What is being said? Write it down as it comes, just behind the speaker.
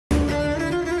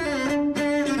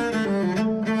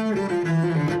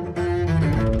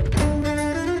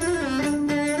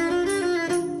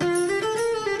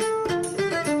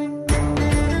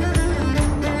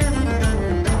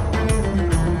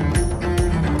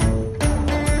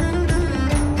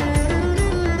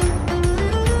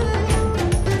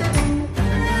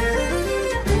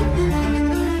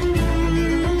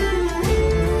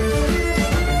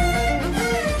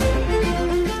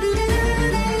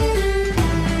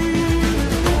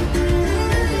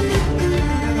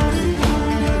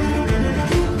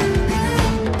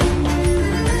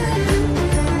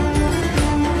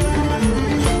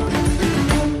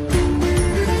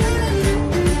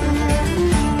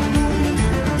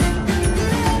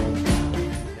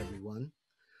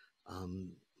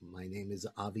name is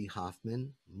Avi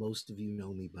Hoffman. Most of you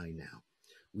know me by now.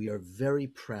 We are very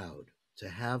proud to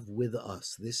have with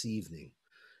us this evening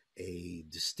a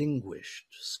distinguished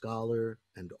scholar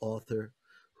and author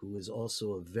who is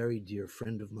also a very dear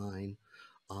friend of mine.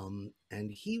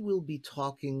 And he will be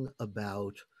talking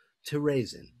about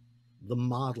Terezin, the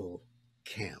model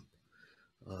camp.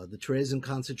 The Terezin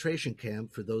concentration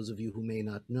camp, for those of you who may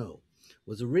not know,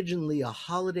 was originally a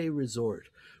holiday resort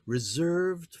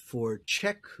reserved for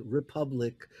Czech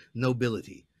Republic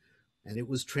nobility, and it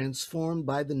was transformed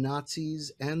by the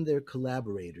Nazis and their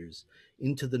collaborators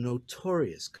into the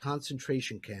notorious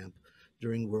concentration camp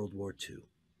during World War II.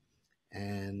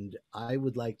 And I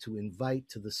would like to invite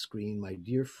to the screen my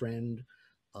dear friend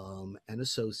and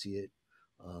associate,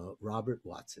 Robert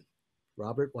Watson.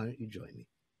 Robert, why don't you join me?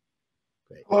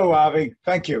 Great. Hello, Avi.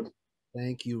 Thank you.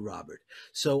 Thank you, Robert.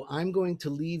 So I'm going to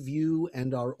leave you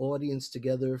and our audience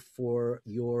together for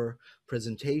your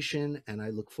presentation, and I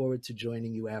look forward to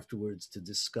joining you afterwards to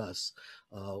discuss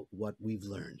what we've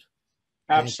learned.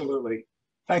 Absolutely.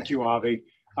 Thank you, Avi.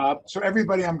 So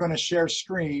everybody, I'm going to share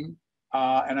screen,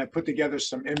 and I put together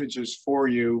some images for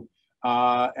you,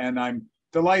 and I'm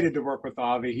delighted to work with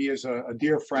Avi. He is a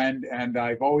dear friend, and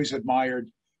I've always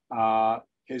admired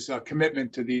his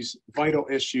commitment to these vital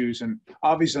issues. And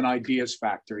Avi's an ideas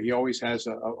factor. He always has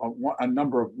a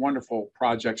number of wonderful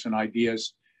projects and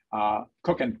ideas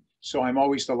cooking. So I'm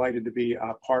always delighted to be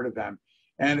a part of them.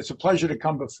 And it's a pleasure to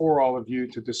come before all of you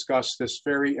to discuss this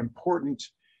very important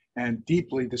and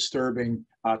deeply disturbing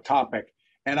topic.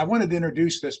 And I wanted to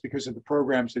introduce this because of the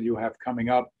programs that you have coming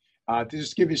up, to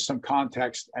just give you some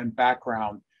context and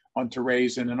background on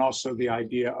Terezin, and also the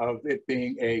idea of it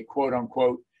being a quote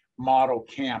unquote model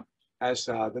camp as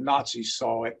the Nazis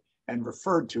saw it and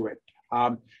referred to it.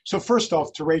 So first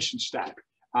off, Theresienstadt.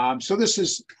 So this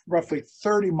is roughly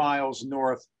 30 miles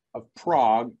north of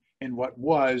Prague in what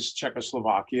was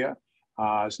Czechoslovakia,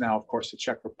 is now of course the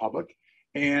Czech Republic.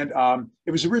 And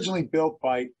it was originally built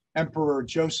by Emperor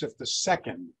Joseph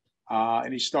II,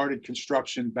 and he started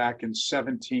construction back in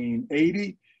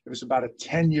 1780. It was about a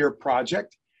 10-year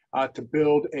project to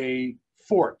build a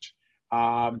fort.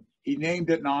 He named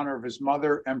it in honor of his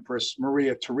mother, Empress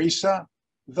Maria Theresa,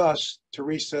 thus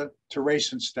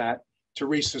Theresienstadt,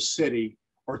 Teresa City,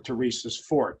 or Teresa's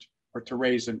Fort, or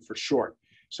Terezin for short.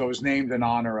 So it was named in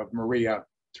honor of Maria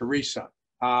Theresa.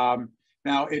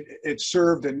 Now, it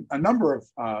served in a number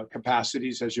of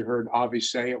capacities, as you heard Avi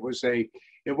say. It was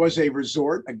a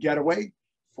resort, a getaway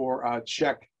for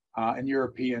Czech and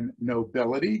European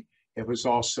nobility. It was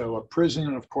also a prison,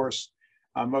 and of course,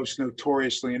 most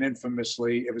notoriously and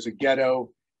infamously, it was a ghetto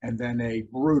and then a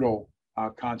brutal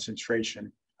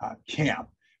concentration camp.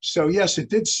 So yes, it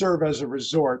did serve as a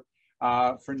resort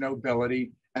for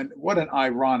nobility. And what an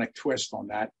ironic twist on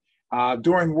that.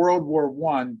 During World War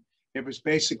I, it was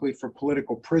basically for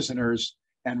political prisoners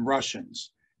and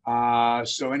Russians.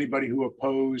 So anybody who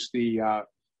opposed the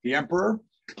emperor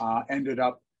ended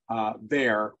up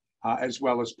there, as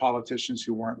well as politicians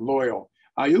who weren't loyal.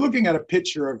 You're looking at a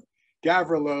picture of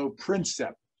Gavrilo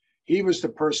Princip. He was the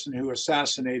person who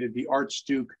assassinated the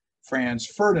Archduke Franz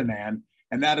Ferdinand,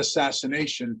 and that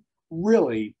assassination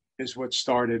really is what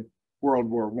started World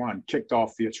War I, kicked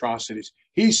off the atrocities.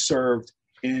 He served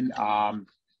in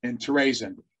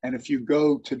Terezin, and if you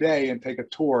go today and take a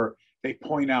tour, they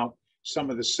point out some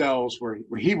of the cells where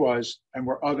he was and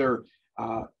where other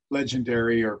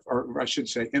legendary, or I should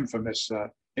say infamous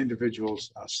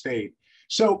individuals stayed.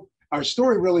 So our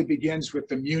story really begins with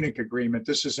the Munich Agreement.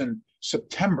 This is in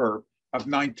September of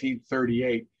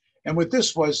 1938. And what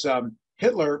this was,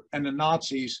 Hitler and the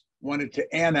Nazis wanted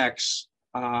to annex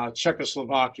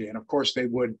Czechoslovakia. And of course, they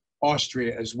would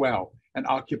Austria as well, and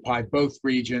occupy both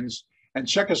regions. And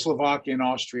Czechoslovakia and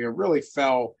Austria really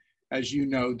fell, as you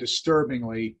know,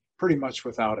 disturbingly, pretty much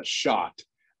without a shot.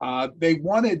 They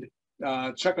wanted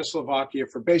Czechoslovakia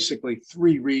for basically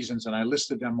three reasons, and I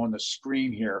listed them on the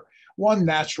screen here. One,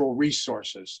 natural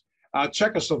resources.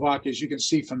 Czechoslovakia, as you can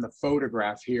see from the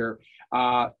photograph here,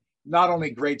 not only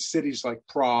great cities like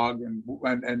Prague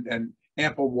and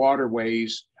ample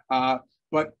waterways,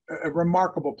 but a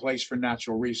remarkable place for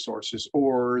natural resources,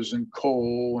 ores and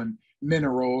coal and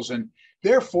minerals. And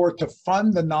therefore, to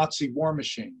fund the Nazi war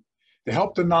machine, to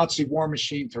help the Nazi war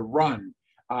machine to run,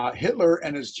 Hitler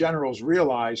and his generals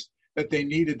realized that they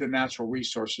needed the natural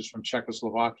resources from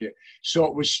Czechoslovakia. So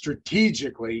it was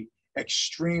strategically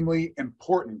extremely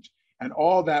important. And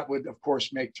all that would, of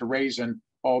course, make Terezin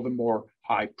all the more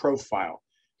high profile.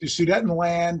 The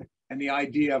Sudetenland and the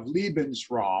idea of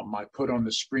Lebensraum I put on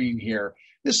the screen here.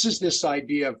 This is this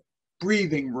idea of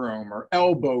breathing room or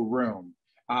elbow room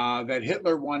that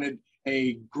Hitler wanted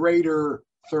a greater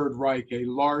Third Reich, a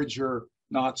larger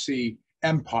Nazi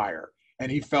empire.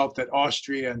 And he felt that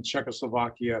Austria and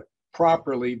Czechoslovakia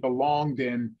properly belonged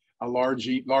in a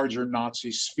larger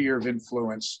Nazi sphere of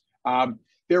influence.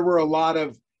 There were a lot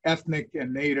of ethnic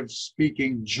and native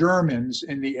speaking Germans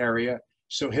in the area,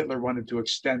 so Hitler wanted to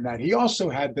extend that. He also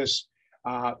had this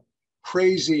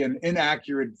crazy and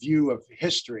inaccurate view of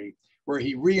history, where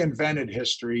he reinvented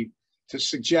history to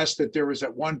suggest that there was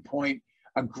at one point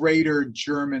a greater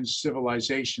German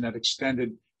civilization that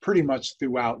extended pretty much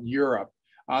throughout Europe.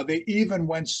 They even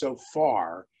went so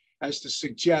far as to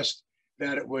suggest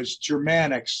that it was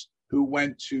Germanics who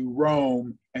went to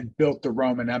Rome and built the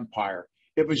Roman Empire.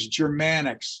 It was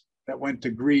Germanics that went to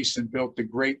Greece and built the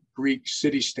great Greek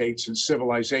city-states and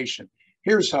civilization.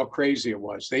 Here's how crazy it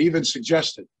was. They even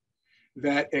suggested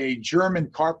that a German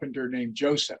carpenter named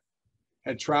Joseph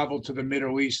had traveled to the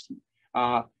Middle East,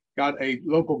 got a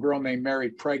local girl named Mary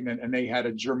pregnant, and they had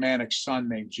a Germanic son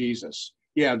named Jesus.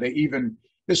 Yeah,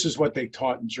 this is what they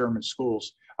taught in German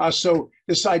schools. So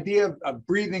this idea of a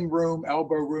breathing room,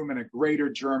 elbow room in a greater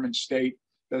German state,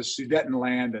 the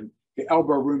Sudetenland, and the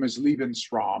elbow room is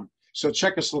Lebensraum. So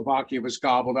Czechoslovakia was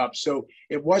gobbled up. So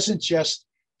it wasn't just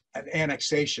an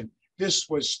annexation. This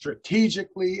was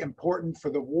strategically important for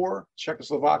the war,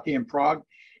 Czechoslovakia and Prague.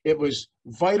 It was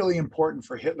vitally important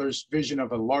for Hitler's vision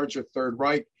of a larger Third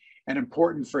Reich, and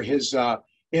important for his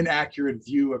inaccurate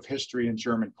view of history and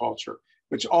German culture,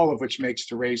 all of which makes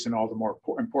Terezin all the more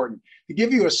important. To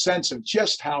give you a sense of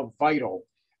just how vital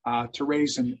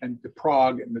Terezin and the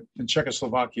Prague and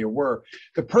Czechoslovakia were,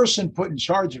 the person put in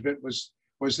charge of it was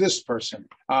this person,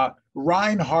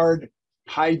 Reinhard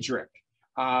Heydrich.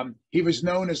 He was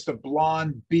known as the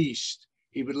Blonde Beast.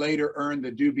 He would later earn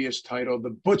the dubious title, the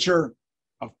Butcher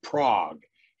of Prague.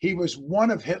 He was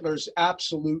one of Hitler's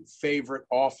absolute favorite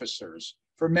officers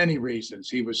for many reasons.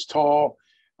 He was tall,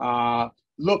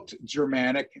 looked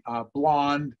Germanic,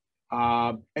 blonde,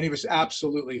 and he was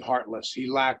absolutely heartless. He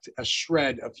lacked a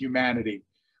shred of humanity.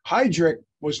 Heydrich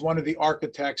was one of the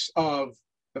architects of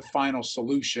the final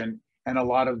solution and a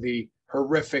lot of the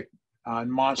horrific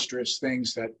and monstrous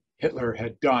things that Hitler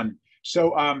had done.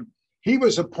 So he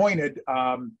was appointed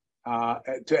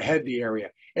to head the area.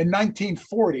 In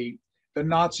 1940, the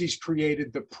Nazis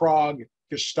created the Prague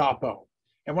Gestapo.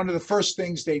 And one of the first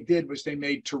things they did was they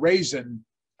made Terezin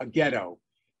a ghetto,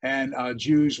 and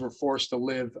Jews were forced to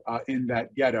live in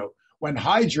that ghetto. When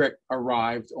Heydrich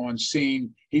arrived on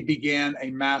scene, he began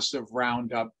a massive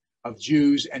roundup of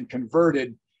Jews and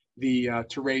converted the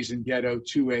Terezin ghetto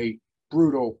to a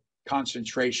brutal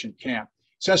concentration camp.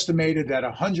 It's estimated that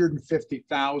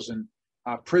 150,000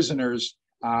 prisoners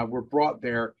were brought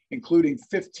there, including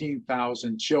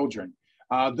 15,000 children.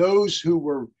 Those who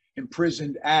were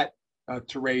imprisoned at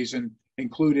Terezin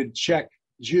included Czech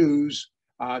Jews,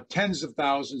 tens of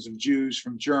thousands of Jews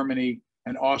from Germany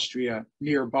and Austria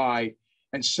nearby,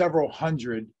 and several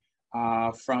hundred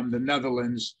from the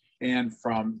Netherlands and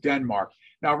from Denmark.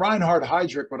 Now, Reinhard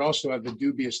Heydrich would also have the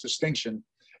dubious distinction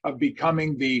of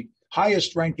becoming the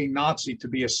highest ranking Nazi to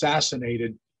be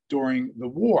assassinated during the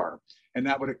war. And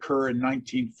that would occur in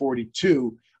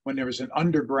 1942 when there was an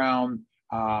underground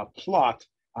plot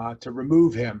to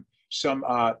remove him. Some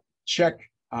Czech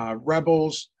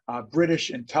rebels, British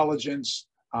intelligence,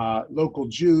 local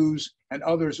Jews, and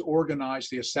others organized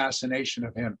the assassination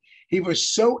of him. He was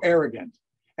so arrogant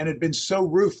and had been so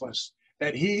ruthless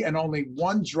that he and only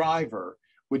one driver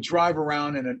would drive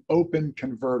around in an open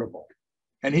convertible.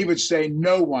 And he would say,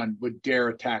 no one would dare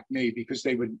attack me because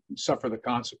they would suffer the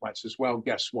consequences. Well,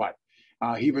 guess what?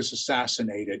 He was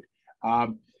assassinated.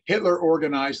 Hitler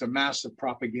organized a massive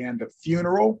propaganda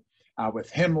funeral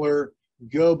with Himmler,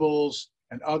 Goebbels,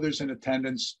 and others in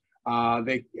attendance.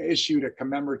 They issued a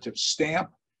commemorative stamp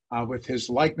with his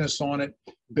likeness on it,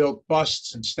 built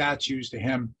busts and statues to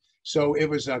him. So it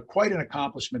was quite an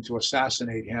accomplishment to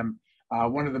assassinate him,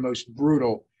 one of the most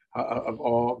brutal of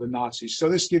all the Nazis. So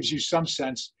this gives you some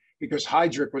sense, because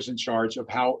Heydrich was in charge, of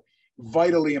how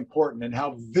vitally important and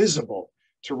how visible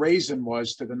Terezin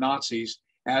was to the Nazis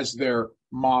as their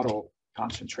model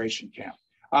concentration camp.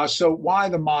 So why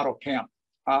the model camp?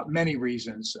 Many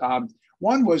reasons.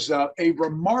 One was a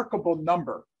remarkable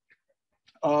number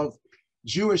of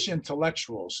Jewish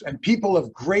intellectuals and people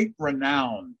of great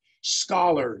renown,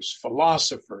 scholars,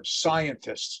 philosophers,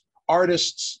 scientists,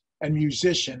 artists, and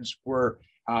musicians were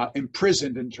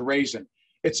imprisoned in Terezin.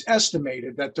 It's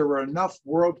estimated that there were enough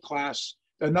world-class,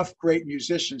 enough great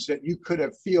musicians that you could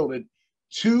have fielded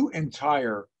 2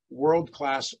 entire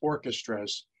world-class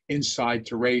orchestras inside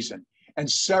Terezin, and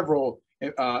several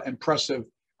impressive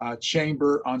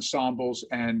chamber ensembles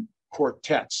and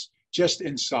quartets. just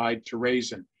inside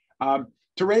Terezin.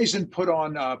 Terezin put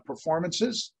on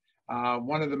performances.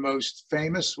 One of the most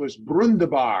famous was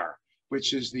Brundabar,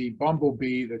 which is the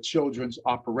Bumblebee, the children's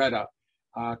operetta,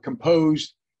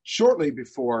 composed shortly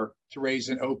before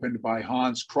Terezin opened by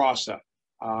Hans Krasse,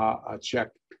 a Czech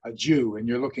a Jew, and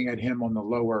you're looking at him on the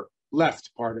lower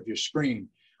left part of your screen.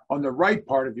 On the right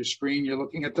part of your screen, you're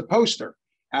looking at the poster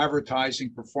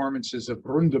advertising performances of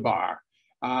Brundabar.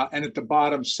 And at the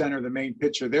bottom center, the main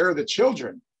picture, there are the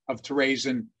children of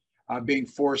Terezin being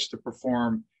forced to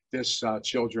perform this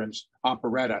children's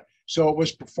operetta. So it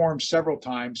was performed several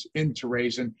times in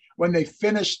Terezin. When they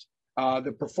finished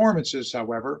the performances,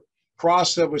 however,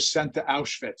 Krasse was sent to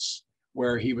Auschwitz,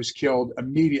 where he was killed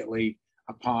immediately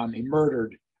upon, he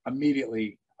murdered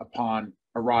immediately upon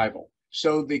arrival.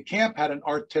 So the camp had an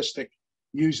artistic,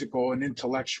 musical, and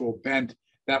intellectual bent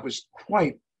that was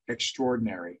quite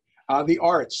extraordinary. The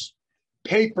arts,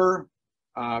 paper,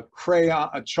 crayon,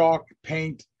 chalk,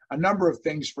 paint, a number of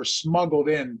things were smuggled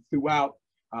in throughout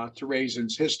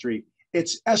Terezin's history.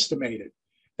 It's estimated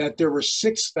that there were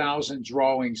 6,000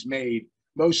 drawings made,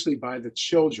 mostly by the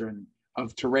children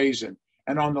of Terezin.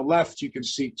 And on the left, you can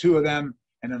see two of them,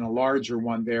 and then a larger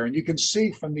one there. And you can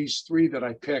see from these three that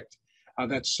I picked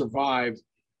that survived,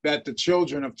 that the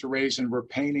children of Terezin were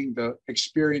painting the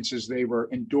experiences they were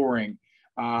enduring.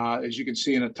 As you can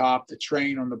see in the top, the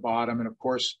train on the bottom, and of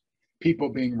course, people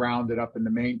being rounded up in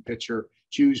the main picture,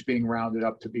 Jews being rounded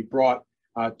up to be brought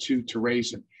to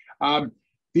Terezin.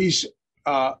 These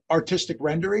artistic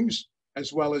renderings,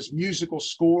 as well as musical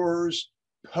scores,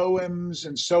 poems,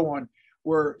 and so on,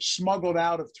 were smuggled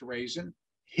out of Terezin,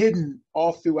 hidden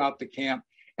all throughout the camp,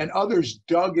 and others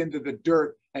dug into the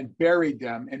dirt and buried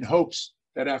them in hopes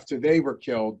that after they were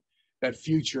killed, that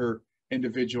future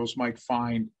individuals might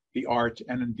find the art.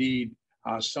 And indeed,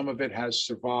 some of it has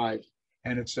survived.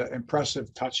 And it's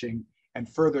impressive, touching, and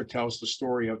further tells the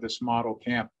story of this model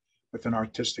camp with an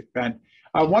artistic bent.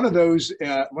 One of those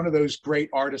great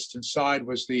artists inside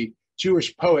was the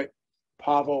Jewish poet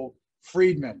Pavel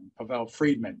Friedman.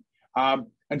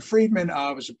 And Friedman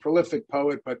was a prolific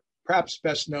poet, but perhaps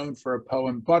best known for a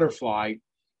poem, Butterfly,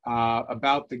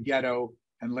 about the ghetto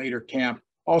and later camp,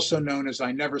 also known as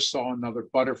I Never Saw Another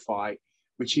Butterfly,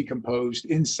 which he composed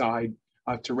inside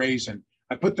Terezin.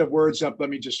 I put the words up. Let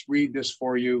me just read this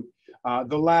for you.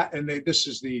 This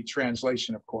is the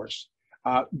translation, of course.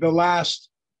 The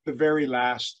very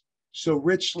last, so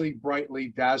richly,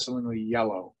 brightly, dazzlingly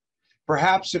yellow.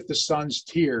 Perhaps if the sun's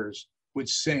tears would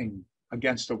sing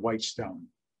against a white stone.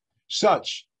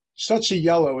 Such a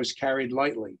yellow is carried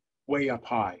lightly, way up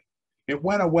high. It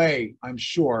went away, I'm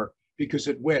sure, because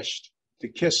it wished to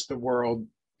kiss the world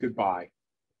goodbye.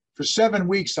 For 7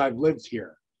 weeks I've lived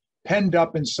here, penned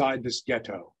up inside this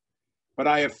ghetto. But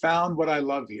I have found what I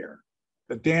love here.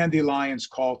 The dandelions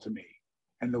call to me,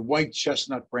 and the white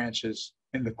chestnut branches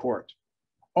in the court.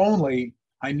 Only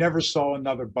I never saw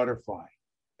another butterfly.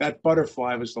 That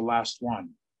butterfly was the last one.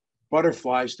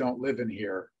 Butterflies don't live in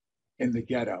here, in the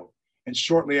ghetto. And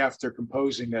shortly after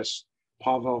composing this,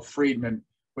 Pavel Friedman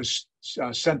was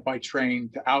sent by train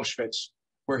to Auschwitz,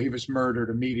 where he was murdered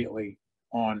immediately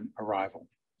on arrival.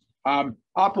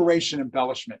 Operation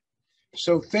Embellishment.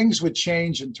 So things would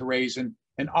change in Terezin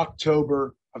in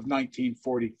October of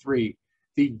 1943.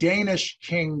 The Danish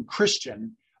King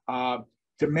Christian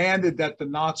demanded that the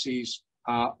Nazis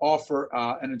offer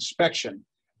an inspection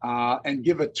and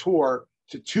give a tour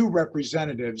to 2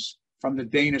 representatives from the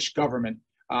Danish government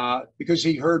because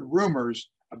he heard rumors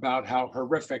about how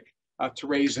horrific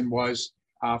Terezin was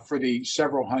for the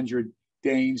several hundred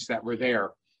Danes that were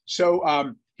there.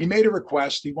 So he made a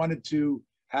request. He wanted to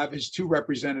have his 2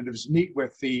 representatives meet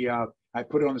with the, I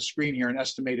put it on the screen here, an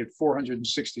estimated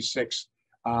 466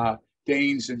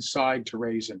 Danes inside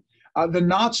Terezin. The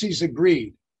Nazis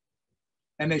agreed,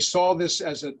 and they saw this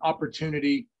as an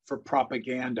opportunity for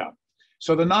propaganda.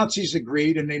 So the Nazis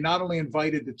agreed, and they not only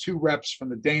invited the 2 reps from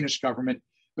the Danish government,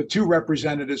 but 2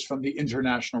 representatives from the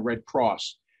International Red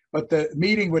Cross. But the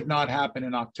meeting would not happen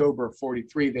in October of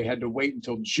 43. They had to wait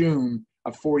until June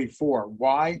of 44.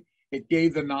 Why? It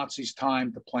gave the Nazis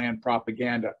time to plan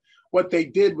propaganda. What they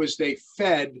did was they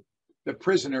fed the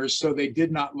prisoners so they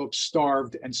did not look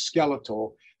starved and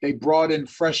skeletal. They brought in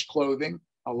fresh clothing,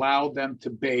 allowed them to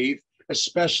bathe,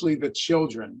 especially the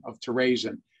children of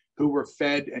Terezin, who were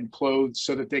fed and clothed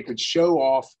so that they could show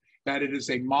off that it is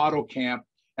a model camp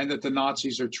and that the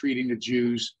Nazis are treating the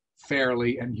Jews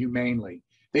fairly and humanely.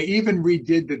 They even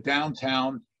redid the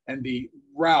downtown and the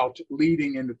route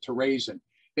leading into Terezin.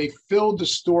 They filled the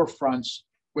storefronts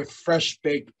with fresh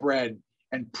baked bread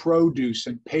and produce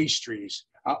and pastries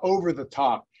over the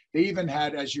top. They even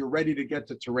had, as you're ready to get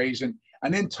to Terezin,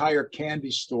 an entire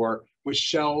candy store with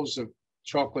shelves of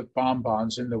chocolate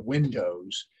bonbons in the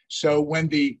windows. So when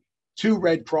the two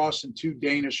Red Cross and two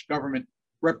Danish government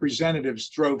representatives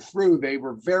drove through, they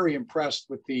were very impressed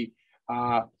with the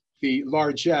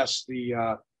largesse,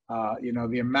 the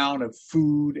amount of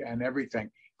food and everything.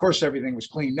 Of course, everything was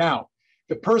clean. Now,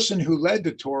 the person who led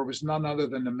the tour was none other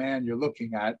than the man you're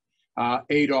looking at,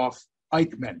 Adolf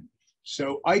Eichmann.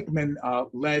 So Eichmann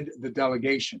led the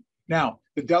delegation. Now,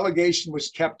 the delegation was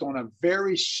kept on a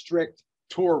very strict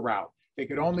tour route. They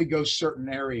could only go certain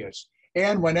areas.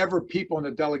 And whenever people in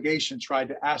the delegation tried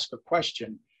to ask a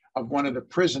question of one of the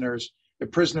prisoners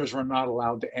were not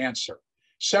allowed to answer.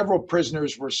 Several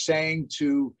prisoners were saying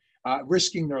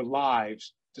risking their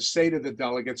lives to say to the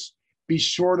delegates, be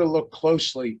sure to look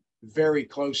closely, very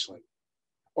closely,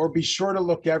 or be sure to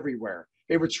look everywhere.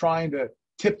 They were trying to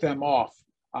tip them off.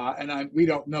 We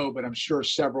don't know, but I'm sure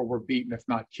several were beaten, if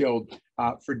not killed,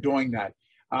 for doing that.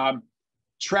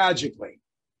 Tragically,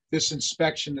 this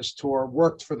inspection, this tour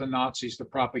worked for the Nazis. The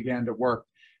propaganda worked.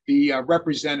 The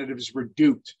representatives were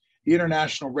duped. The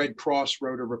International Red Cross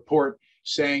wrote a report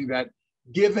saying that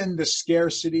given the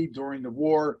scarcity during the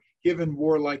war, given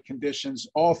warlike conditions,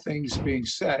 all things being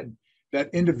said,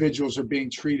 that individuals are being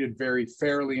treated very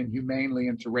fairly and humanely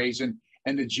in Terezin,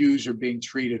 and the Jews are being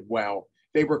treated well.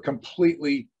 They were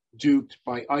completely duped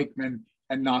by Eichmann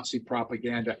and Nazi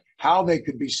propaganda. How they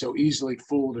could be so easily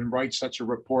fooled and write such a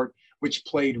report, which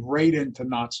played right into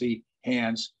Nazi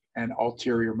hands and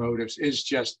ulterior motives, is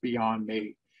just beyond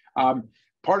me.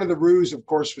 Part of the ruse, of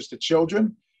course, was the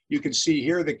children. You can see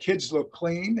here the kids look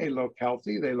clean, they look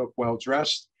healthy, they look well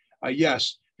dressed.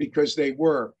 Yes, because they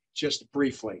were just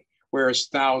briefly, whereas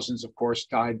thousands, of course,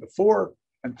 died before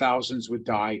and thousands would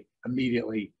die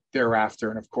immediately thereafter.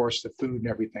 And of course, the food and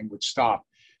everything would stop.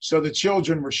 So the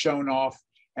children were shown off,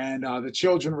 and the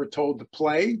children were told to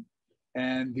play,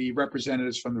 and the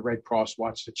representatives from the Red Cross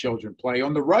watched the children play.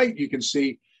 On the right, you can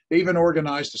see they even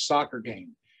organized a soccer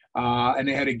game. And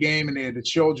they had a game, and they had the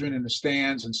children in the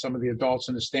stands and some of the adults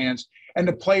in the stands. And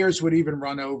the players would even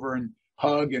run over and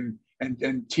hug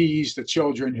and tease the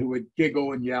children, who would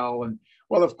giggle and yell. And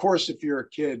well, of course, if you're a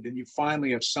kid and you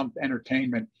finally have some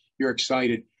entertainment, you're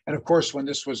excited. And of course, when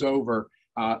this was over,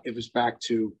 it was back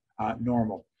to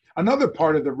normal. Another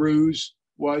part of the ruse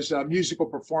was musical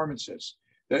performances.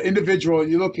 The individual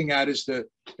you're looking at is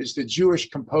the Jewish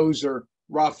composer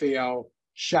Raphael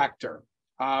Schachter.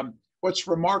 What's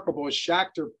remarkable is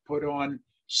Schachter put on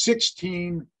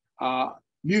 16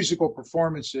 musical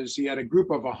performances. He had a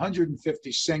group of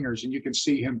 150 singers, and you can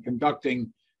see him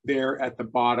conducting there at the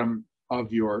bottom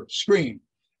of your screen.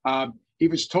 He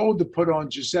was told to put on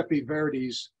Giuseppe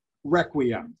Verdi's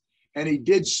Requiem, and he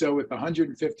did so with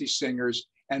 150 singers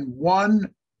and one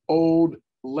old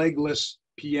legless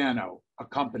piano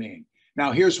accompanying.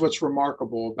 Now, here's what's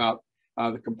remarkable about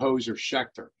the composer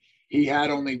Schachter. He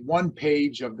had only one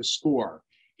page of the score.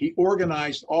 He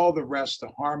organized all the rest, the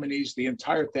harmonies, the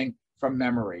entire thing from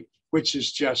memory, which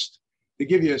is just to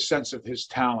give you a sense of his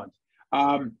talent.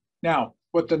 Now,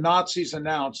 what the Nazis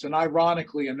announced, and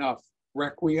ironically enough,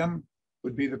 Requiem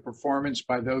would be the performance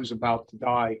by those about to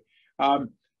die.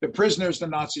 The prisoners the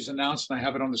Nazis announced, and I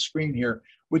have it on the screen here,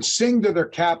 would sing to their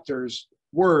captors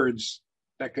words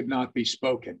that could not be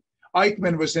spoken.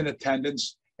 Eichmann was in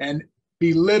attendance and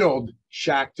belittled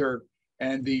Schachter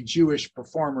and the Jewish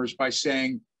performers by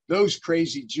saying, those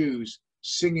crazy Jews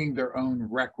singing their own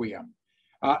Requiem.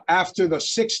 After the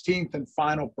 16th and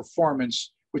final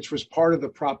performance, which was part of the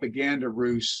propaganda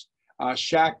ruse,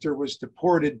 Schachter was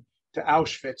deported to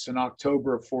Auschwitz in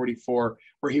October of '44,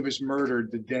 where he was murdered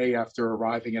the day after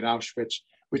arriving at Auschwitz,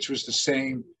 which was the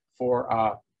same for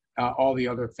all the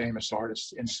other famous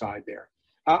artists inside there.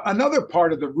 Another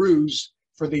part of the ruse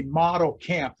for the model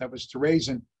camp that was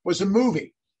Terezin was a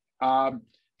movie.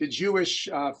 The Jewish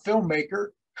filmmaker,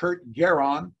 Kurt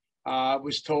Geron,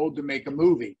 was told to make a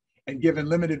movie. And given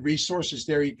limited resources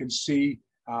there, you can see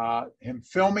him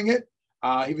filming it.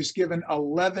 He was given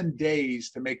 11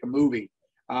 days to make a movie,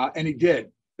 and he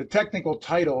did. The technical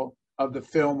title of the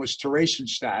film was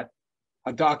Theresienstadt,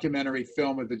 a documentary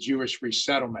film of the Jewish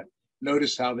resettlement.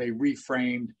 Notice how they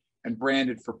reframed and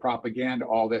branded for propaganda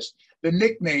all this. The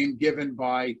nickname given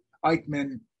by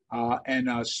Eichmann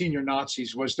and senior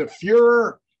Nazis was the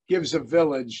Fuhrer gives a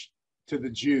village to the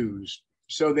Jews.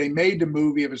 So they made the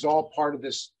movie. It was all part of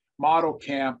this model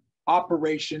camp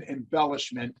operation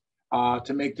embellishment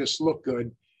to make this look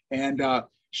good. And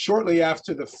shortly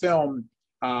after the film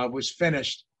was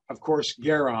finished, of course,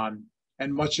 Geron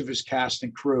and much of his cast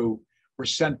and crew were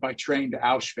sent by train to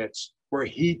Auschwitz, where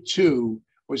he too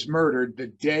was murdered the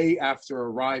day after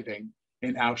arriving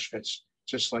in Auschwitz,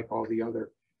 just like all the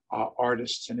other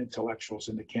artists and intellectuals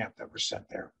in the camp that were sent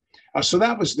there. So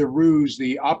that was the ruse,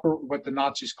 what the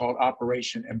Nazis called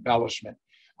Operation Embellishment,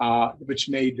 which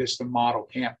made this the model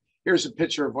camp. Here's a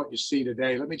picture of what you see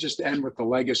today. Let me just end with the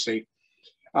legacy.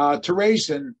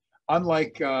 Terezin,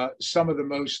 unlike some of the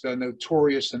most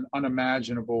notorious and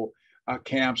unimaginable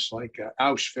camps like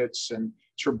Auschwitz and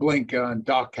Treblinka and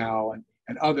Dachau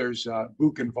and others,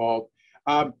 Buchenwald,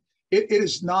 it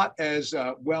is not as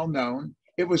well known.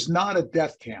 It was not a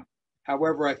death camp.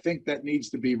 However, I think that needs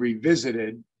to be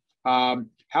revisited.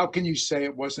 How can you say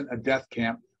it wasn't a death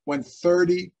camp when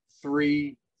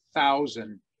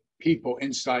 33,000 people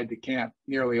inside the camp,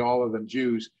 nearly all of them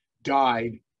Jews,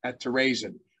 died at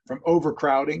Terezin from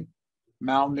overcrowding,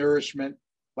 malnourishment,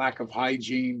 lack of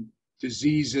hygiene,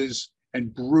 diseases,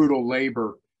 and brutal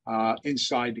labor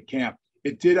inside the camp.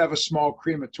 It did have a small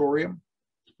crematorium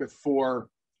with 4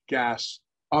 gas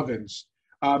ovens.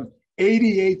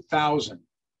 88,000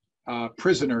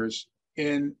 prisoners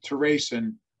in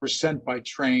Terezin were sent by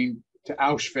train to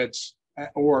Auschwitz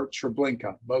or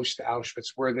Treblinka, most to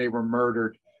Auschwitz, where they were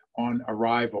murdered on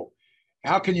arrival.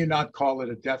 How can you not call it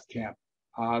a death camp?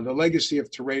 The legacy of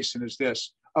Terezin is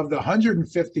this: of the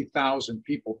 150,000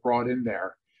 people brought in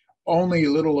there, only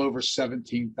a little over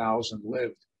 17,000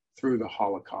 lived through the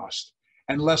Holocaust,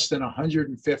 and less than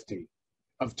 150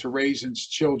 of Terezin's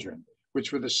children,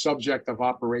 which were the subject of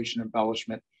Operation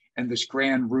Embellishment and this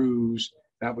grand ruse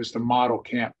that was the model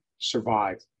camp,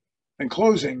 survived. In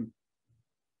closing,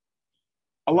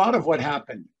 a lot of what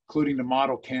happened, including the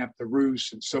model camp, the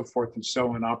ruse, and so forth and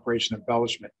so on, Operation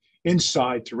Embellishment,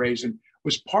 inside Terezin,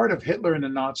 was part of Hitler and the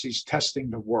Nazis testing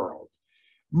the world,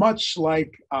 much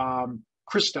like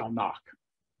Kristallnacht,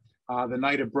 the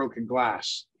Night of Broken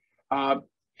Glass.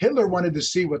 Hitler wanted to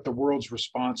see what the world's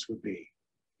response would be.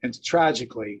 And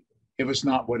tragically, it was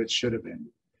not what it should have been.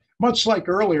 Much like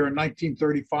earlier in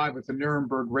 1935 with the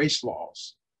Nuremberg race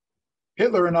laws,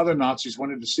 Hitler and other Nazis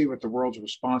wanted to see what the world's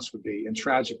response would be, and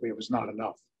tragically, it was not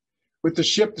enough. With the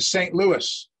ship to St.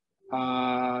 Louis,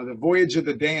 the voyage of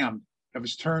the damned that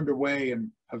was turned away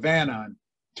in Havana and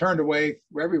turned away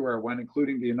everywhere it went,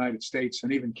 including the United States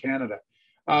and even Canada.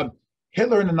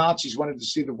 Hitler and the Nazis wanted to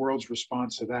see the world's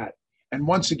response to that. And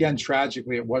once again,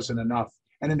 tragically, it wasn't enough.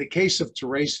 And in the case of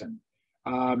Terezin,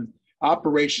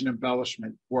 Operation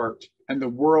Embellishment worked, and the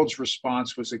world's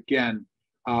response was again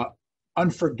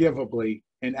unforgivably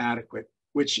inadequate,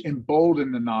 which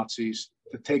emboldened the Nazis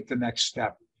to take the next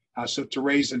step. So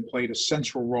Terezin played a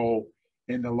central role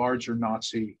in the larger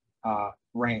Nazi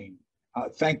reign.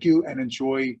 Thank you, and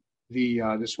enjoy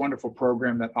this wonderful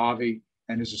program that Avi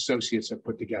and his associates have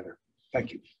put together.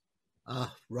 Thank you.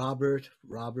 Robert.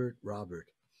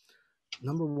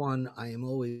 Number one, I am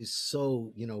always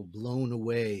so, blown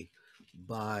away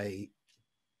by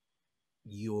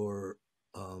your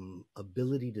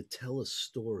ability to tell a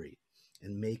story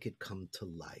and make it come to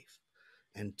life.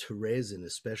 And Terezin,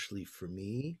 especially for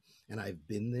me, and I've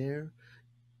been there,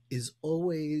 it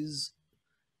always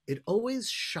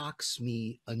shocks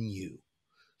me anew.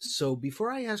 So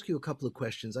before I ask you a couple of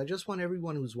questions, I just want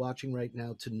everyone who's watching right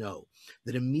now to know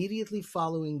that immediately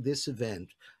following this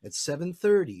event at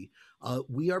 7:30,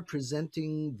 we are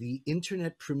presenting the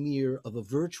internet premiere of a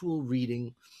virtual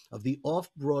reading of the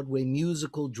off-Broadway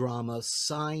musical drama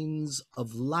Signs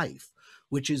of Life,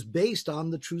 which is based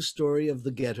on the true story of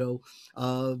the ghetto,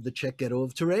 the Czech ghetto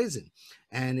of Terezin.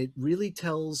 And it really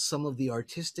tells some of the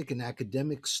artistic and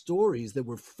academic stories that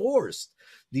were forced,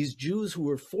 these Jews who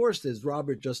were forced, as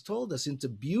Robert just told us, into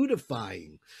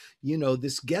beautifying,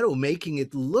 this ghetto, making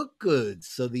it look good.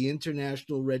 So the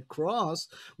International Red Cross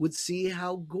would see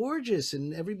how gorgeous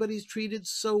and everybody's treated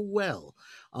so well.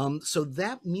 So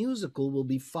that musical will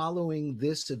be following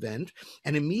this event.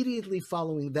 And immediately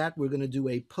following that, we're going to do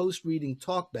a post-reading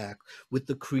talkback with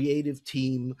the creative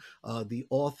team, the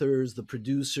authors, the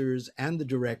producers, and the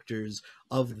directors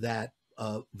of that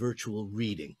virtual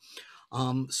reading.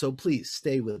 So please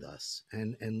stay with us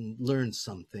and learn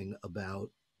something about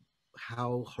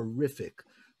how horrific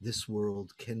this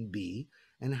world can be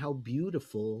and how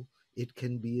beautiful it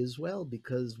can be as well,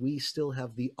 because we still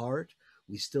have the art,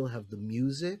 we still have the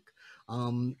music.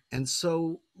 And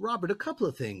so, Robert, a couple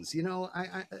of things.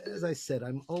 As I said,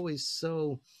 I'm always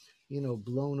so,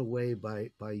 blown away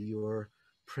by your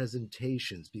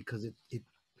presentations, because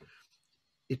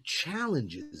it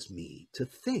challenges me to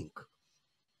think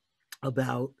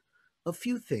about a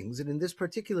few things. And in this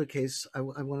particular case, I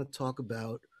want to talk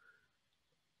about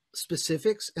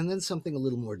specifics and then something a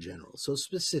little more general. So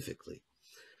specifically,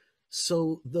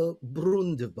 the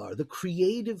Brundebar, the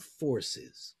creative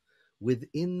forces,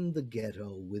 within the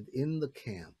ghetto, within the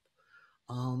camp.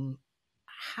 Um,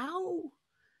 how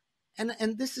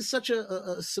and this is such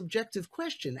a subjective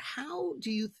question. How do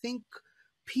you think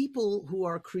people who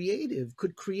are creative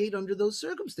could create under those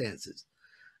circumstances?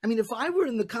 I mean, if I were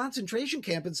in the concentration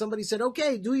camp and somebody said,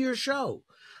 "Okay, do your show,"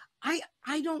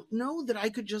 I don't know that I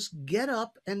could just get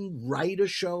up and write a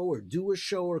show or do a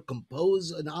show or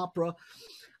compose an opera.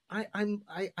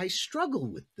 I struggle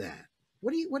with that.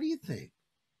 What do you think?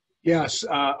 Yes,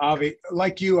 Avi,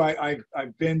 like you,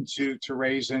 I've been to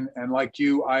Terezin, and like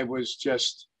you, I was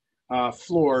just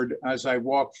floored as I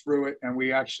walked through it. And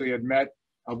we actually had met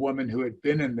a woman who had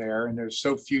been in there, and there's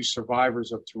so few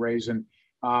survivors of Terezin.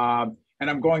 And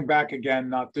I'm going back again,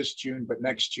 not this June, but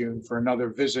next June for another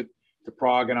visit to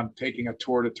Prague, and I'm taking a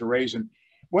tour to Terezin.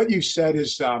 What you said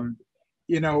is,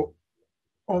 you know,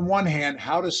 on one hand,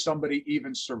 how does somebody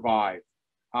even survive?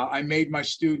 I made my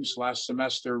students last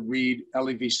semester read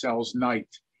Elie Wiesel's Night.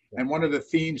 And one of the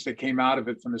themes that came out of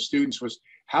it from the students was,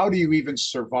 how do you even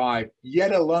survive,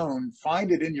 yet alone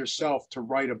find it in yourself to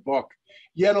write a book,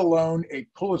 yet alone a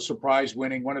Pulitzer Prize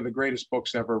winning, one of the greatest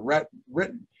books ever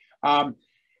written.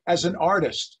 As an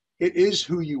artist, it is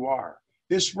who you are.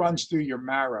 This runs through your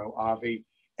marrow, Avi.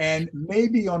 And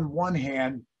maybe on one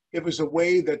hand, it was a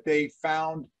way that they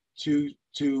found to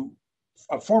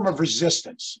a form of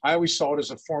resistance. I always saw it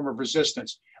as a form of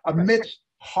resistance. Amidst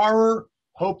horror,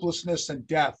 hopelessness, and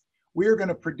death, we're going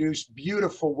to produce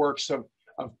beautiful works of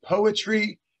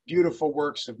poetry, beautiful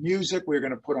works of music. We're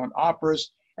going to put on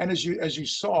operas. And as you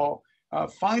saw,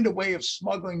 find a way of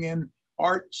smuggling in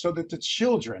art so that the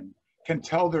children can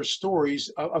tell their stories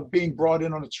of being brought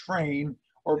in on a train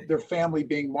or their family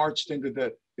being marched into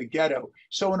the ghetto.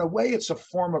 So in a way, it's a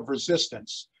form of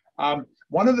resistance.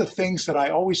 One of the things that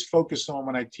I always focus on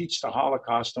when I teach the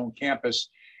Holocaust on campus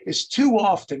is too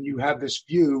often you have this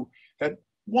view that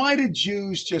why did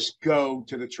Jews just go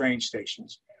to the train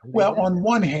stations? Well, on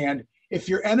one hand, if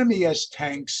your enemy has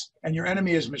tanks and your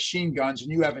enemy has machine guns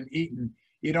and you haven't eaten,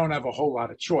 you don't have a whole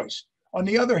lot of choice. On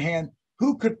the other hand,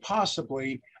 who could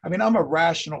possibly, I mean, I'm a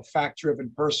rational,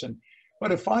 fact-driven person,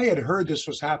 but if I had heard this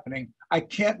was happening, I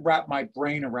can't wrap my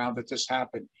brain around that this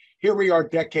happened. Here we are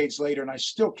decades later, and I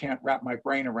still can't wrap my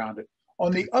brain around it.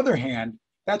 On the other hand,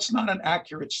 that's not an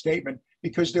accurate statement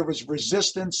because there was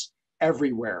resistance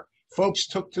everywhere. Folks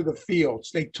took to the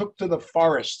fields, they took to the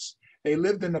forests, they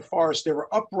lived in the forest. There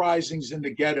were uprisings in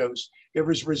the ghettos, there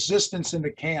was resistance in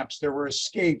the camps, there were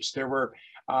escapes, there were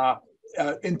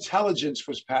intelligence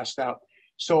was passed out.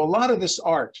 So a lot of this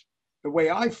art, the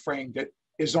way I framed it,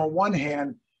 is on one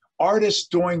hand, artists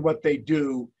doing what they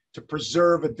do to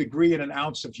preserve a degree and an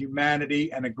ounce of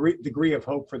humanity and a degree of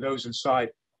hope for those inside.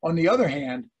 On the other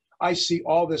hand, I see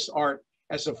all this art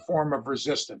as a form of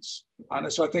resistance.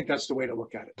 So I think that's the way to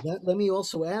look at it. Let me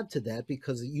also add to that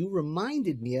because you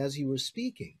reminded me as you were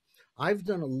speaking. I've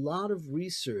done a lot of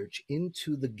research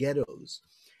into the ghettos,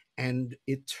 and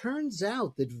it turns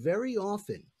out that very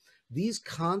often these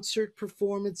concert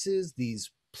performances,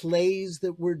 these plays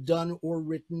that were done or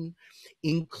written,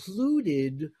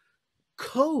 included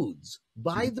codes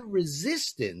by the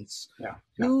resistance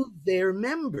to their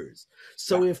members.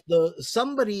 So if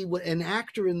an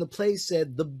actor in the play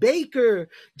said, the baker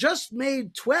just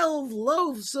made 12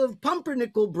 loaves of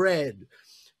pumpernickel bread,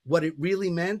 what it really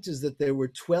meant is that there were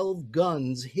 12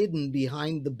 guns hidden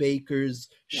behind the baker's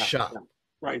shop.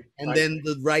 Right. And then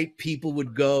the right people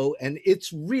would go, and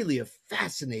it's really a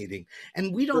fascinating.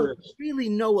 And we don't really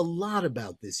know a lot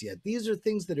about this yet. These are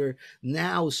things that are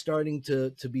now starting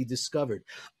to be discovered.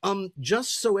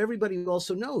 Just so everybody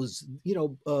also knows,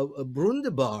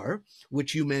 Brundibar,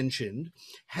 which you mentioned,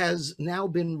 has now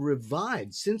been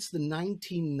revived since the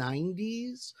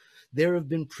 1990s. There have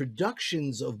been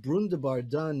productions of Brundibar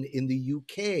done in the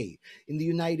UK, in the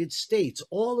United States,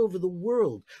 all over the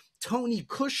world. Tony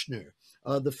Kushner,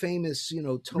 the famous,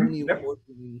 Tony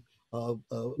Award-winning,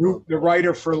 the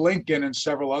writer for Lincoln and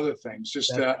several other things.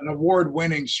 Just an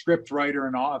award-winning script writer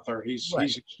and author. He's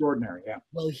extraordinary. Yeah.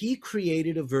 Well, he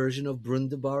created a version of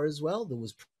Brundibar as well that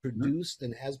was produced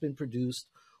and has been produced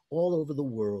all over the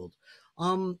world.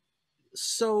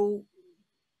 So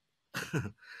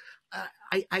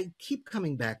I keep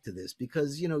coming back to this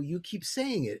because you keep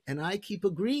saying it, and I keep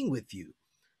agreeing with you.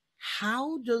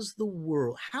 How does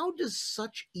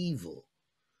such evil?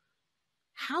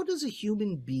 How does a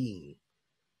human being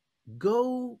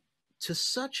go to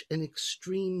such an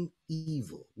extreme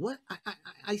evil? What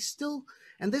I still,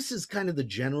 and this is kind of the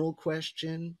general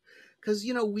question, because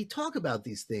we talk about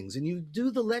these things, and you do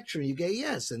the lecture, and you go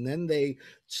yes, and then they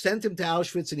sent him to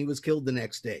Auschwitz, and he was killed the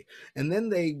next day, and then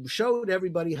they showed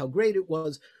everybody how great it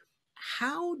was.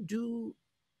 How do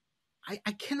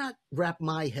I cannot wrap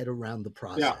my head around the Yeah.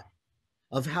 process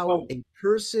of how Well, a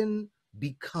person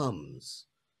becomes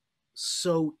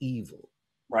so evil.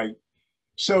 right.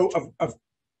 So, of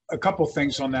a couple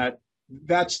things on that.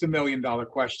 That's the $1 million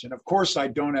question. Of course, I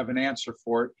don't have an answer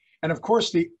for it, and of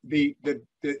course, the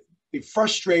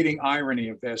frustrating irony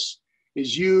of this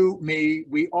is you, me,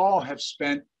 we all have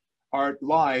spent our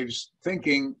lives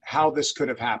thinking how this could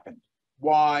have happened.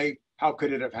 Why? How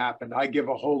could it have happened? I give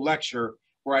a whole lecture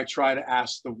where I try to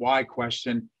ask the why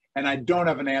question, and I don't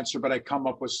have an answer, but I come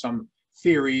up with some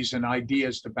theories and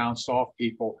ideas to bounce off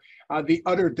people. The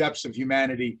utter depths of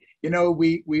humanity.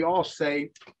 We all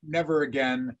say never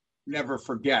again, never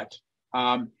forget.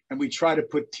 And we try to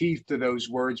put teeth to those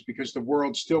words because the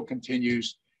world still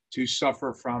continues to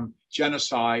suffer from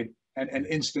genocide and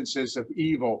instances of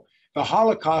evil. The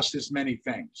Holocaust is many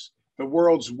things. The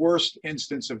world's worst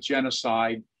instance of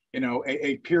genocide,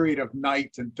 a period of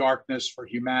night and darkness for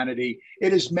humanity.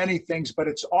 It is many things, but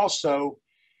it's also,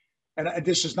 and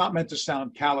this is not meant to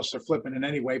sound callous or flippant in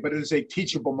any way, but it is a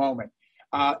teachable moment.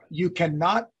 You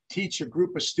cannot teach a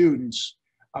group of students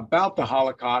about the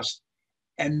Holocaust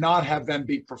and not have them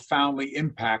be profoundly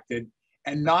impacted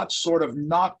and not sort of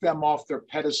knock them off their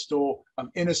pedestal of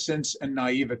innocence and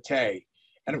naivete.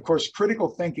 And of course, critical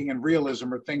thinking and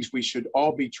realism are things we should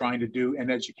all be trying to do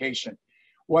in education.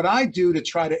 What I do to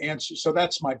try to answer, so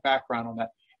that's my background on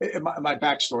that, my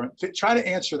backstory, to try to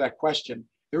answer that question.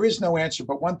 There is no answer,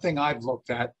 but one thing I've looked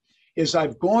at is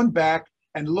I've gone back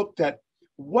and looked at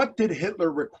what did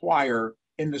Hitler require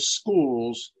in the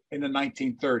schools in the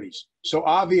 1930s. So,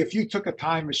 Avi, if you took a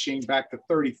time machine back to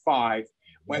 35,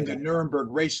 when the Nuremberg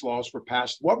race laws were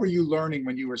passed, what were you learning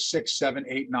when you were 6, 7,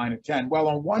 8, 9, and 10? Well,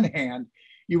 on one hand,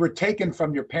 you were taken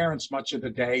from your parents much of the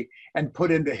day and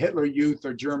put into Hitler Youth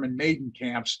or German maiden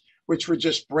camps, which were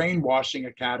just brainwashing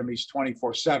academies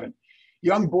 24/7.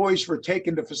 Young boys were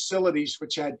taken to facilities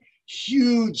which had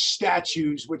huge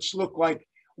statues which looked like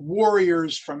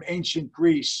warriors from ancient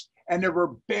Greece. And there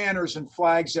were banners and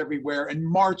flags everywhere and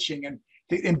marching and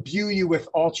to imbue you with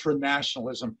ultra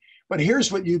nationalism. But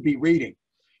here's what you'd be reading.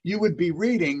 You would be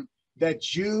reading that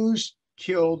Jews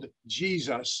killed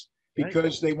Jesus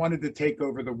because they wanted to take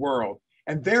over the world.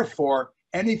 And therefore,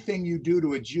 anything you do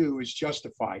to a Jew is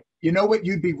justified. You know what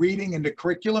you'd be reading in the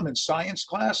curriculum in science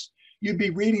class? You'd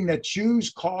be reading that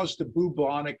Jews caused the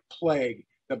bubonic plague,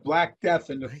 the Black Death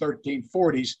in the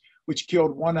 1340s, which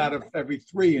killed 1 out of every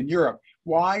 3 in Europe.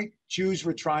 Why? Jews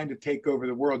were trying to take over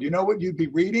the world. You know what you'd be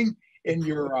reading in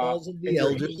your Calls of the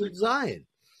elders of Zion.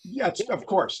 Yes, of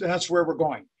course. That's where we're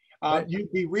going.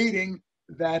 You'd be reading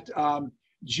that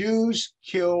Jews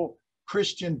kill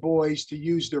Christian boys to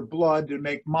use their blood to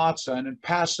make matzah and in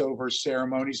Passover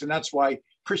ceremonies, and that's why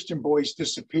Christian boys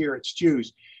disappear. It's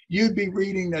Jews. You'd be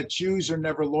reading that Jews are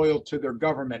never loyal to their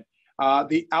government.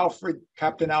 The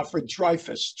Captain Alfred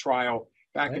Dreyfus trial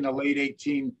back in the late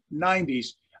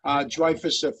 1890s.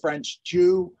 Dreyfus, a French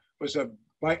Jew, was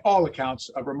by all accounts,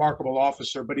 a remarkable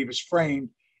officer, but he was framed.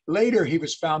 Later, he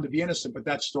was found to be innocent, but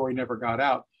that story never got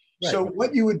out. Right. So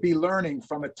what you would be learning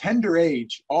from a tender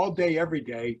age, all day, every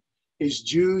day, is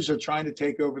Jews are trying to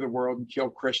take over the world and kill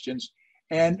Christians.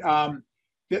 And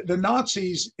the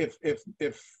Nazis, if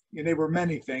they were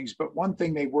many things, but one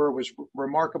thing they were was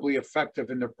remarkably effective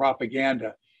in their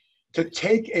propaganda. To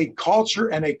take a culture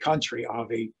and a country,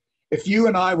 Avi, if you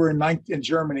and I were in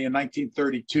Germany in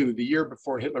 1932, the year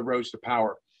before Hitler rose to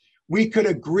power, we could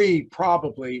agree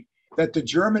probably that the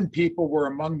German people were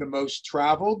among the most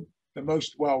traveled, the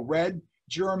most well-read.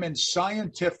 German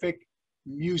scientific,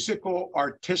 musical,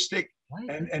 artistic,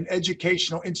 and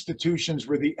educational institutions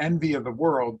were the envy of the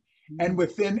world. And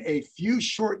within a few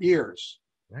short years,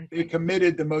 they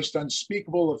committed the most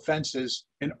unspeakable offenses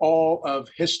in all of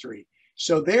history.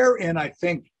 So therein, I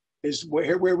think, is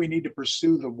where we need to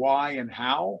pursue the why and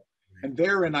how. And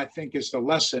therein, I think, is the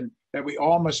lesson that we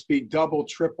all must be double,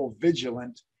 triple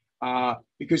vigilant.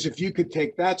 Because if you could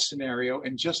take that scenario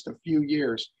in just a few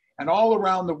years, and all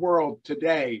around the world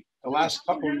today, the last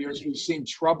couple of years, we've seen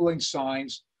troubling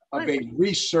signs of a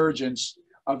resurgence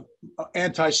of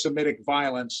anti-Semitic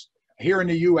violence here in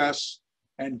the U.S.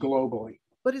 and globally.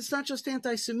 But it's not just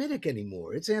anti-Semitic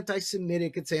anymore. It's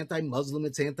anti-Semitic, it's anti-Muslim,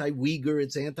 it's anti-Uyghur,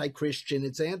 it's anti-Christian,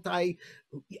 it's anti-hatred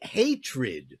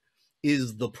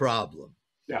is the problem.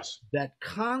 Yes. That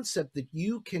concept that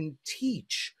you can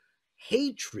teach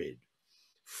hatred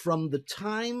from the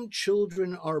time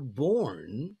children are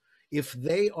born, if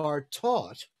they are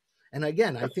taught, and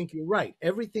again, I think you're right,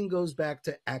 everything goes back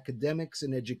to academics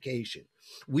and education.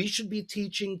 We should be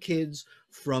teaching kids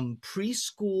from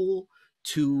preschool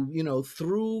to,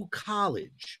 through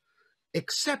college,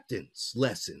 acceptance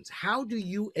lessons. How do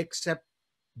you accept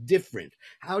different?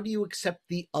 How do you accept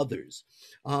the others?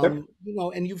 Yep.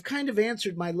 And you've kind of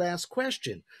answered my last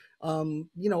question.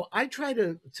 I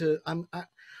try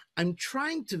I'm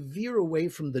trying to veer away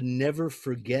from the never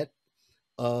forget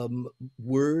um,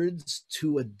 words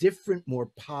to a different, more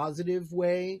positive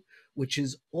way, which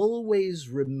is always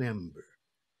remember.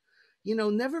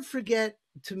 Never forget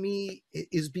to me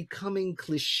is becoming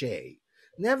cliche.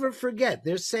 Never forget.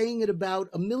 They're saying it about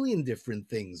a million different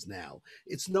things now.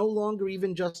 It's no longer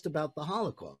even just about the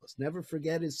Holocaust. Never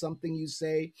forget is something you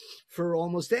say for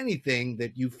almost anything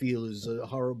that you feel is a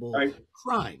horrible Right.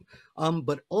 crime.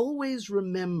 But always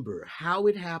remember how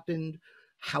it happened,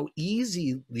 how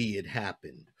easily it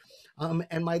happened.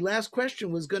 And my last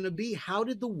question was going to be, how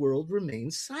did the world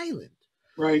remain silent?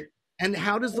 Right. And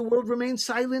how does the world remain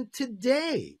silent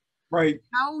today? Right.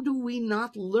 How do we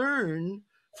not learn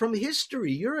from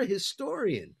history? You're a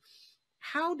historian.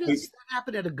 How Right. does that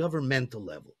happen at a governmental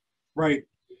level? Right.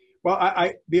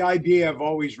 Well, the idea of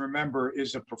always remember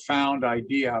is a profound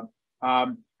idea.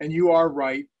 And you are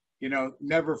right.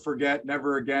 Never forget,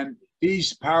 never again.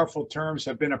 These powerful terms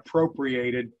have been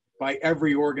appropriated by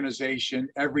every organization,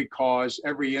 every cause,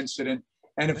 every incident.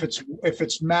 And if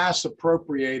it's mass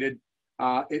appropriated,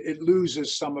 it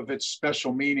loses some of its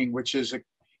special meaning, which is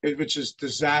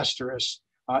disastrous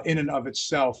in and of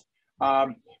itself.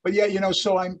 But yeah,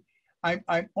 so I'm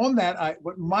on that.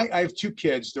 I have two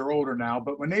kids. They're older now,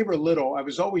 but when they were little, I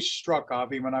was always struck,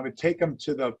 Avi, when I would take them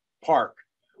to the park,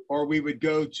 or we would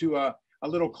go to a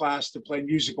little class to play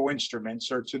musical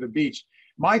instruments, or to the beach.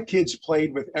 My kids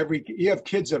played with you have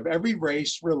kids of every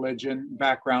race, religion,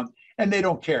 background, and they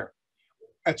don't care.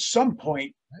 At some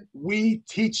point, we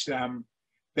teach them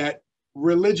that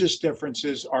religious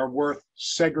differences are worth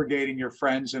segregating your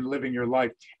friends and living your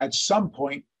life. At some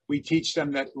point, we teach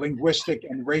them that linguistic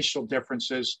and racial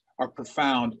differences are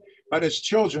profound, but as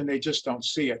children, they just don't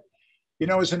see it.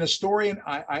 As an historian,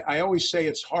 I always say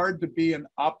it's hard to be an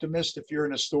optimist if you're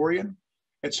an historian.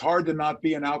 It's hard to not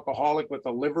be an alcoholic with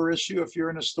a liver issue if you're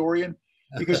an historian,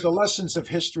 because the lessons of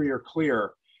history are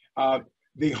clear.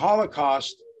 The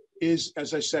Holocaust is,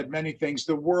 as I said, many things,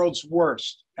 the world's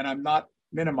worst, and I'm not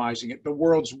minimizing it, the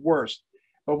world's worst.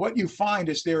 But what you find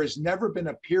is there has never been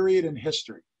a period in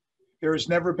history, there has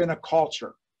never been a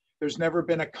culture, there's never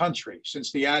been a country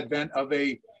since the advent of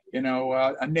a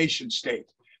nation state.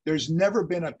 There's never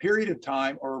been a period of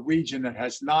time or a region that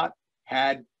has not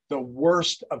had the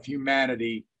worst of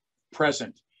humanity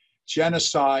present: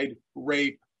 genocide,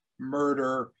 rape,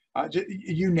 murder,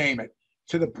 you name it,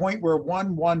 to the point where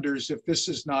one wonders if this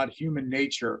is not human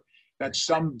nature, that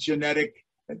some genetic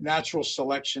natural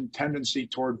selection tendency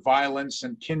toward violence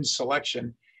and kin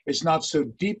selection is not so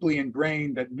deeply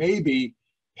ingrained that maybe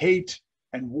hate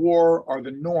and war are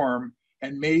the norm,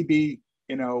 and maybe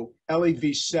Elie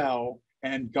Wiesel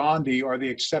and Gandhi are the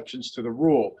exceptions to the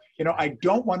rule. I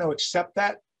don't want to accept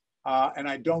that, and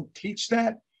I don't teach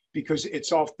that because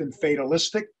it's often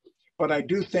fatalistic. But I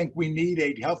do think we need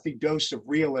a healthy dose of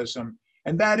realism,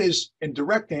 and that is, in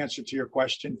direct answer to your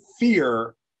question,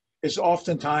 fear is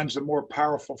oftentimes a more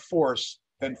powerful force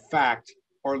than fact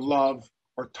or love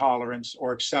or tolerance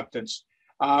or acceptance.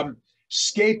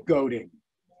 Scapegoating,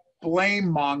 blame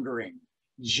mongering,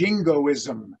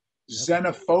 jingoism,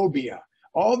 xenophobia,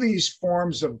 all these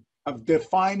forms of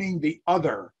defining the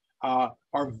other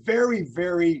are very,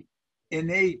 very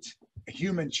innate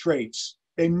human traits.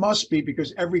 They must be,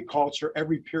 because every culture,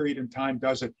 every period in time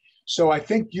does it. So I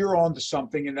think you're onto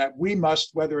something in that we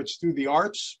must, whether it's through the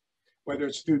arts, whether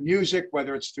it's through music,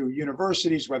 whether it's through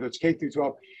universities, whether it's K through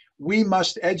 12, we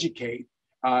must educate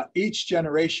each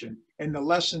generation in the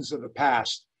lessons of the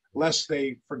past, lest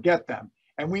they forget them.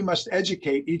 And we must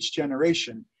educate each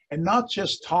generation, and not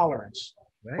just tolerance,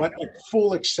 Right. but a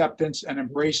full acceptance and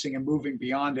embracing and moving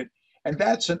beyond it. And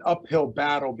that's an uphill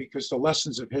battle, because the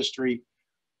lessons of history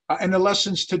and the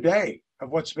lessons today of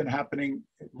what's been happening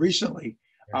recently,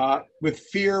 with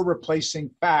fear replacing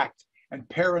fact and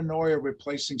paranoia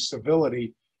replacing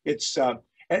civility.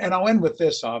 And I'll end with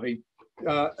this, Avi.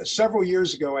 Several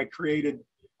years ago, I created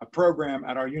a program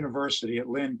at our university at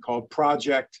Lynn called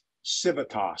Project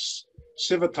Civitas.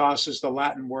 Civitas is the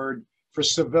Latin word for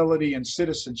civility and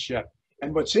citizenship.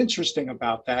 And what's interesting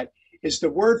about that is the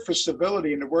word for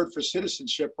civility and the word for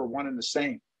citizenship are one and the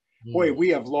same. Boy, we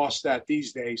have lost that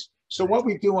these days. So what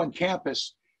we do on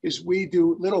campus is we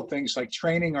do little things like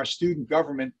training our student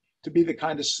government to be the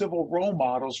kind of civil role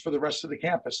models for the rest of the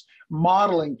campus,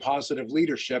 modeling positive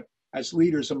leadership as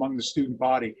leaders among the student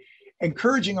body,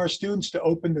 encouraging our students to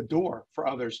open the door for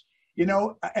others,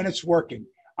 and it's working.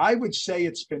 I would say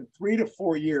it's been 3 to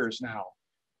 4 years now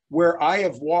where I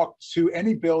have walked to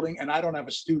any building and I don't have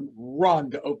a student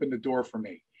run to open the door for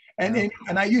me. And, Wow.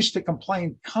 and I used to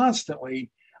complain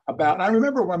constantly about, and I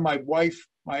remember when my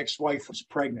ex-wife was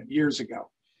pregnant years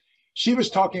ago, she was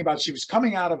talking about, she was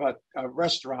coming out of a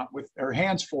restaurant with her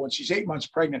hands full and she's 8 months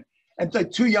pregnant. And the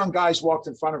two young guys walked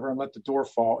in front of her and let the door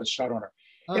fall and shut on her.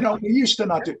 You know, we used to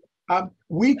not do,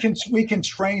 we can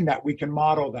train that. We can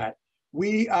model that.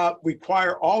 We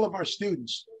require all of our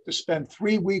students to spend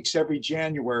 3 weeks every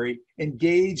January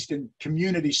engaged in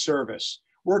community service,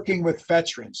 working with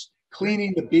veterans,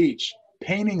 cleaning the beach,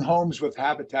 painting homes with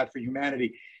Habitat for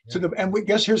Humanity. And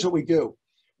guess here's what we do.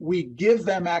 We give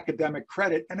them academic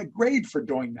credit and a grade for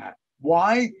doing that.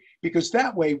 Why? Because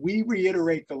that way we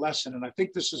reiterate the lesson. And I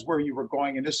think this is where you were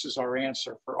going, and this is our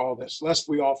answer for all this, lest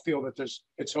we all feel that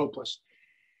it's hopeless.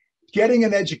 Getting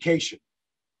an education.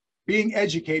 Being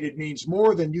educated means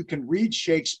more than you can read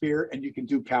Shakespeare and you can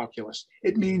do calculus.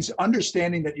 It means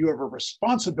understanding that you have a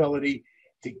responsibility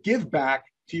to give back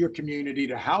to your community,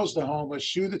 to house the homeless,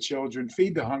 shoe the children,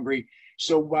 feed the hungry.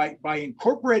 So by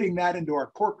incorporating that into our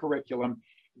core curriculum,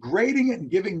 grading it and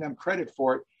giving them credit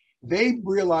for it, they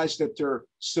realize that their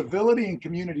civility and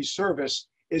community service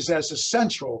is as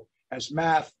essential as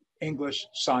math, English,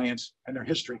 science, and their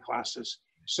history classes.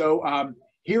 So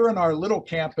here on our little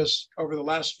campus over the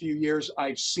last few years,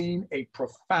 I've seen a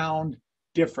profound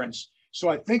difference. So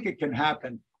I think it can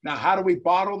happen. Now, how do we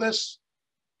bottle this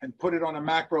and put it on a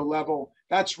macro level?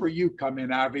 That's where you come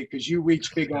in, Avi, because you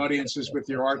reach big audiences with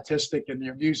your artistic and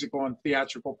your musical and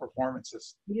theatrical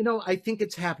performances. You know, I think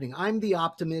it's happening. I'm the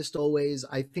optimist always.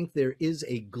 I think there is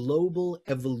a global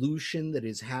evolution that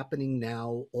is happening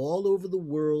now all over the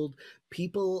world.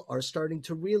 People are starting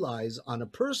to realize on a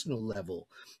personal level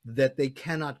that they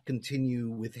cannot continue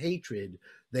with hatred.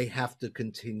 They have to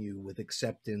continue with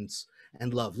acceptance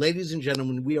and love. Ladies and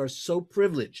gentlemen, we are so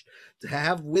privileged to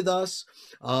have with us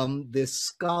this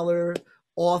scholar,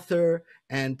 author,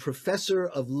 and professor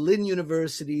of Lynn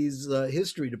University's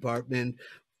history department,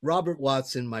 Robert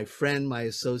Watson, my friend, my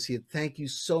associate. Thank you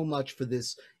so much for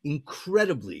this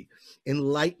incredibly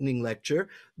enlightening lecture.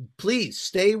 Please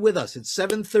stay with us. It's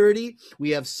 7:30.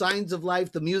 We have Signs of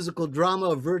Life, the musical drama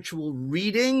of virtual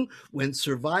reading. When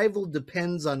survival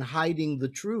depends on hiding the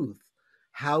truth,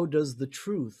 how does the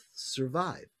truth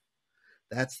survive?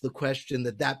 That's the question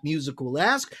that musical will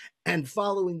ask. And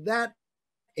following that,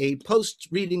 a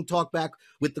post-reading talkback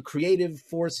with the creative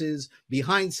forces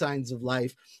behind Signs of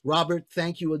Life. Robert,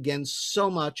 thank you again so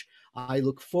much. I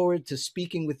look forward to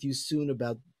speaking with you soon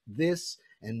about this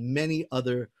and many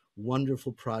other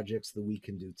wonderful projects that we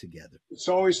can do together. It's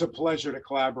always a pleasure to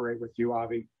collaborate with you,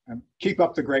 Avi, and keep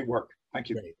up the great work. Thank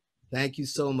you. Great. Thank you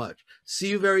so much. See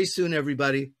you very soon,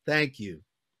 everybody. Thank you.